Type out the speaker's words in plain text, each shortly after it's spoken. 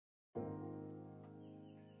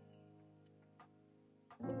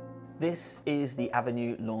This is the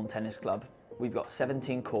Avenue Lawn Tennis Club. We've got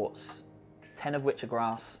 17 courts, 10 of which are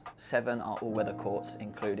grass, 7 are all-weather courts,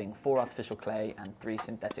 including 4 artificial clay and 3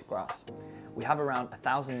 synthetic grass. We have around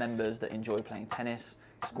 1,000 members that enjoy playing tennis,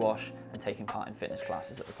 squash and taking part in fitness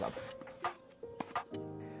classes at the club.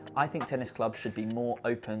 I think tennis clubs should be more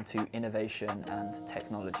open to innovation and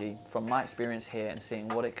technology. From my experience here and seeing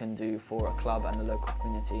what it can do for a club and the local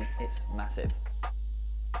community, it's massive.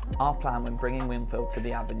 Our plan when bringing Wingfield to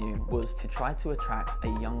the Avenue was to try to attract a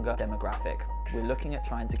younger demographic. We're looking at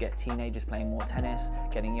trying to get teenagers playing more tennis,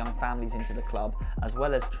 getting young families into the club, as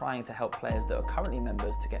well as trying to help players that are currently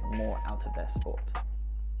members to get more out of their sport.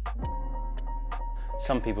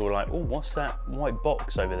 Some people were like, oh, what's that white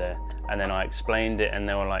box over there? And then I explained it and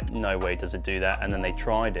they were like, no way does it do that. And then they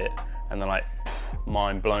tried it and they're like,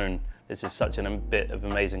 mind blown. This is such a bit of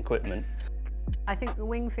amazing equipment. I think the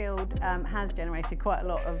Wingfield has generated quite a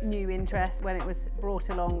lot of new interest. When it was brought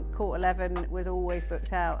along, Court 11 was always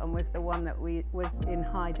booked out and was the one that was in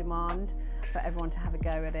high demand for everyone to have a go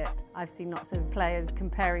at it. I've seen lots of players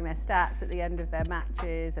comparing their stats at the end of their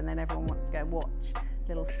matches, and then everyone wants to go watch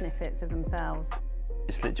little snippets of themselves.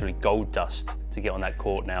 It's literally gold dust to get on that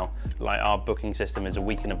court now. Like, our booking system is a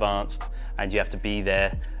week in advance and you have to be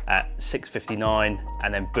there at 6:59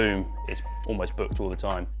 and then boom, it's almost booked all the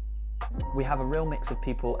time. We have a real mix of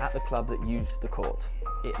people at the club that use the court.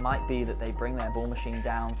 It might be that they bring their ball machine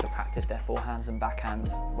down to practice their forehands and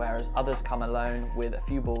backhands, whereas others come alone with a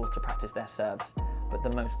few balls to practice their serves. But the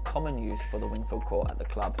most common use for the Wingfield court at the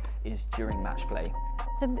club is during match play.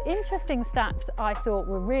 The interesting stats I thought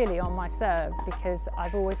were really on my serve, because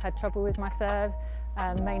I've always had trouble with my serve,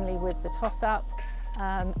 mainly with the toss-up.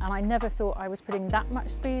 And I never thought I was putting that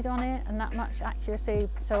much speed on it and that much accuracy,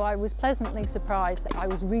 so I was pleasantly surprised that I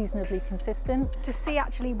was reasonably consistent. To see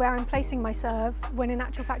actually where I'm placing my serve, when in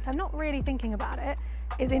actual fact I'm not really thinking about it,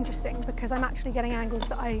 is interesting, because I'm actually getting angles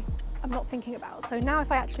that I'm not thinking about. So now if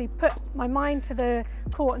I actually put my mind to the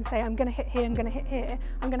court and say I'm going to hit here, I'm going to hit here,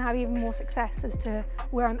 I'm going to have even more success as to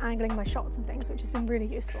where I'm angling my shots and things, which has been really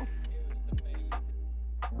useful.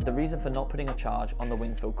 The reason for not putting a charge on the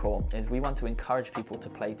Wingfield court is we want to encourage people to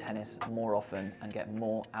play tennis more often and get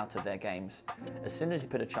more out of their games. As soon as you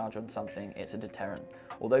put a charge on something, it's a deterrent.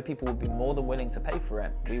 Although people would be more than willing to pay for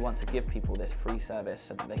it, we want to give people this free service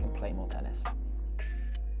so that they can play more tennis.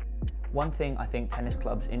 One thing I think tennis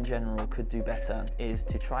clubs in general could do better is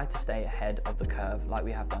to try to stay ahead of the curve like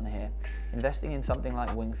we have done here. Investing in something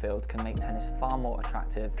like Wingfield can make tennis far more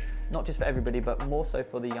attractive, not just for everybody, but more so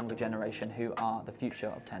for the younger generation who are the future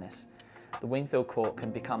of tennis. The Wingfield court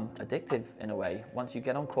can become addictive in a way. Once you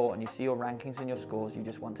get on court and you see your rankings and your scores, you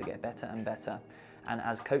just want to get better and better. And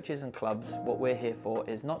as coaches and clubs, what we're here for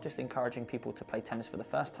is not just encouraging people to play tennis for the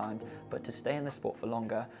first time, but to stay in the sport for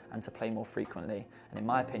longer and to play more frequently. And in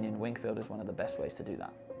my opinion, Wingfield is one of the best ways to do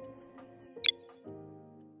that.